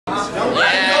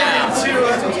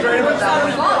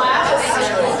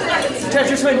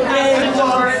Tetris went big.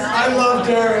 I love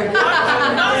Derek.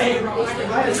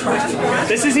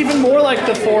 This is even more like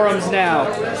the forums now.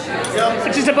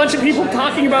 It's just a bunch of people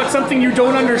talking about something you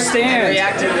don't understand.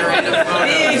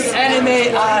 These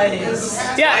anime eyes.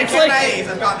 Yeah, it's like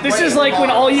this is like when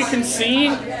all you can see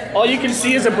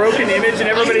is a broken image, and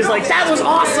everybody's like, "That was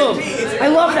awesome! I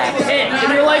love that pic,"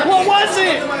 and you're like, "What was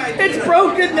it? It's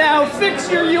broken now. Fix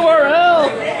your URL."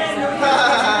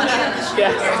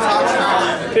 Yeah.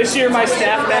 This year, my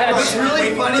staff badge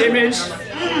really funny image.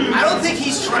 I don't think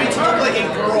he's trying to look like a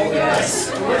girl. Yes.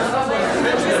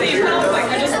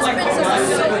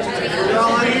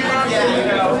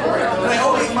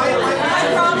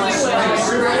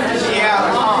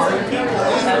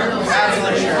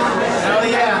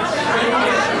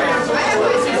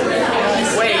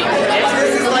 Wait, if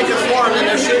this is like a forum, then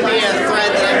there should be a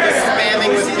thread that I'm just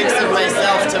spamming with pics of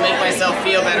myself to make myself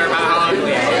feel better about how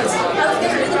ugly I am.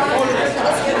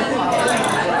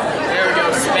 There we go,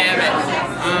 spam it.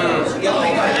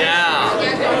 Yeah.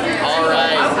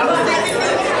 Alright.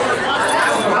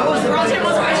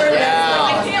 Yeah.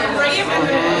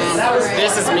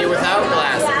 This is me without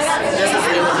glasses. This is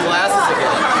me with glasses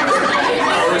again.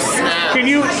 Oh, snap.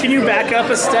 Can you back up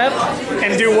a step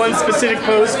and do one specific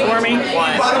pose for me?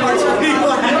 What?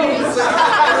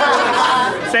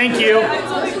 Thank you.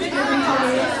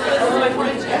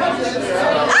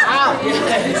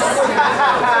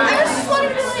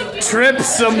 Trip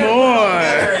some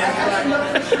more.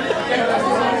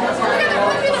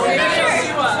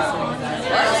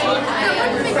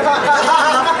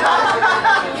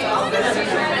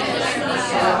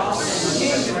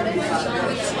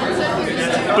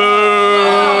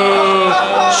 Boo!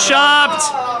 Shopped!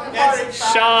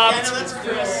 Shopped.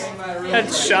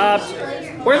 That's shopped.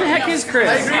 Where the heck is Chris?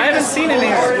 I haven't seen him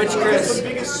here. Which Chris?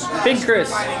 Big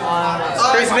Chris.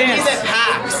 Chris Vance. He's at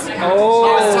PAX. Oh.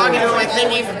 I was talking to him, I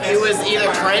think he was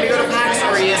either trying to go to PAX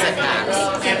or he is at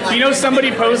PAX. You know,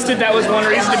 somebody posted that was one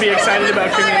reason to be excited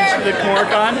about the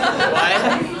Kumoricon.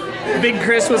 What? Big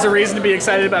Chris was a reason to be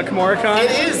excited about Kumoricon.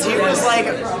 It is. He was like...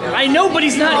 I know, but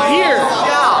he's not here.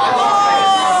 Yeah.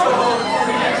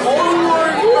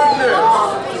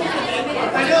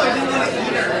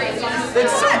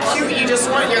 It's so cute, you just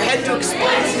want your head to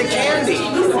explode into candy.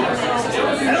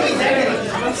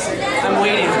 I'm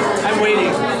waiting. I'm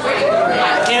waiting.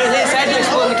 Can't his head to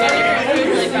explode in the candy.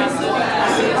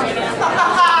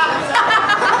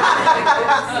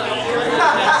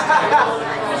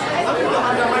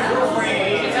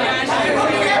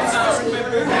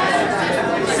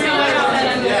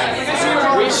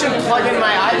 We should plug in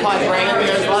my iPod brain.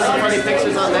 There's lots of funny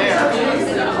pictures on there.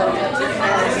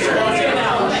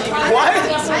 What?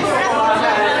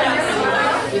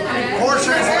 Poor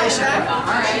translation.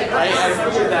 I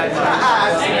figured that. I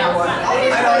know,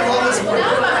 I love this one.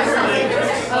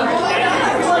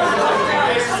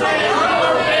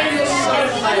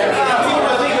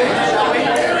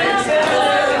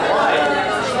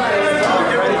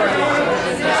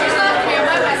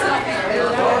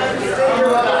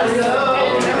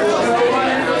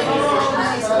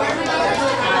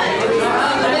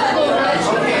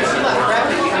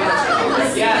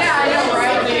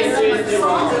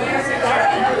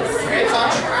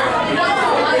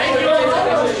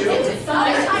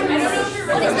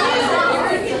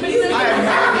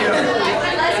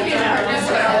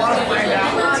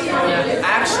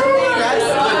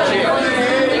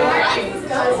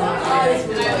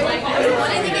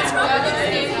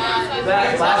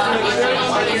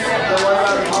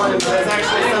 That's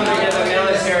actually something that the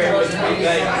military would use.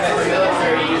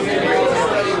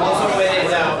 Also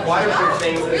with waterproof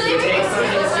things, if you take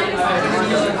something,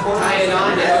 tie it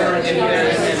on it, and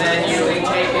then you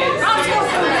take it.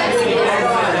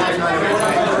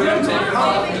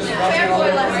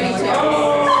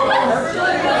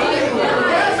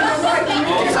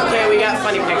 It's okay, we got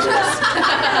funny pictures.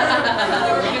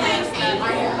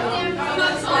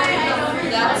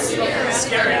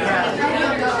 Scary.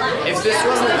 If this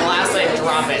wasn't glass, I'd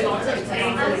drop it.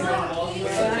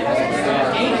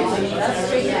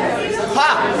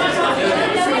 But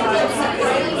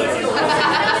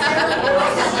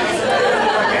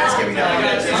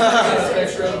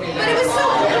it was so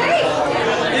great.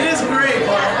 It is great,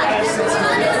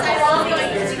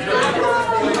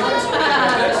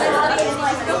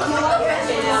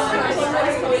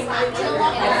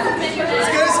 it's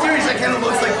kind of scary. It kind of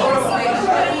looks like Pokemon.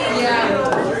 Yeah.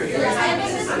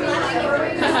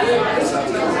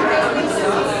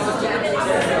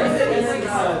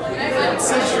 It's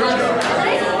so true though.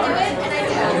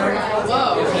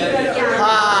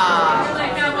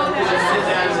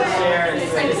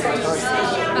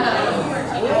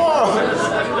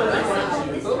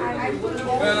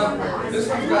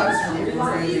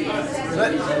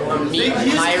 Meat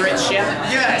pirate ship.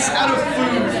 Yes, out of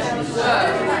food.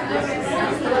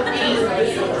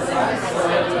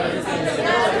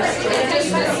 Just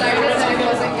decided that it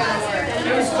wasn't gonna work.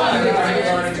 It was fun.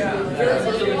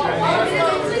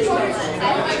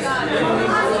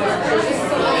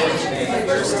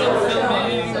 We're still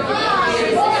filming.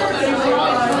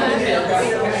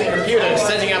 Computer,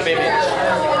 setting up image.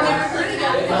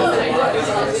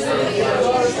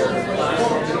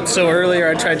 So earlier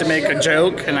I tried to make a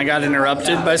joke and I got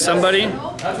interrupted by somebody.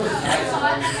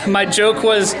 My joke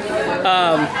was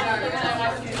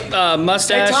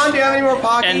Mustache Hey Tom, do you have any more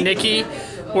pocket? and Nikki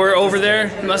were over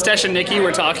there. Mustache and Nikki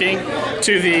were talking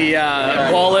to the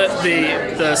wallet,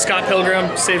 the Scott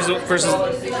Pilgrim saves versus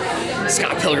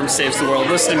Scott Pilgrim saves the world.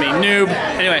 Listen to me, noob.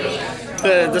 Anyway,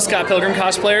 the Scott Pilgrim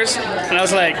cosplayers, and I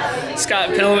was like,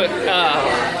 Scott Pilgrim.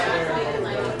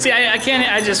 See, I can't.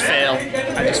 I just fail.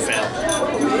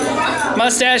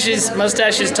 Mustache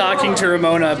is talking to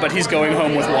Ramona, but he's going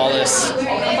home with Wallace.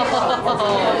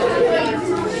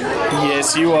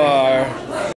 Yes, you are.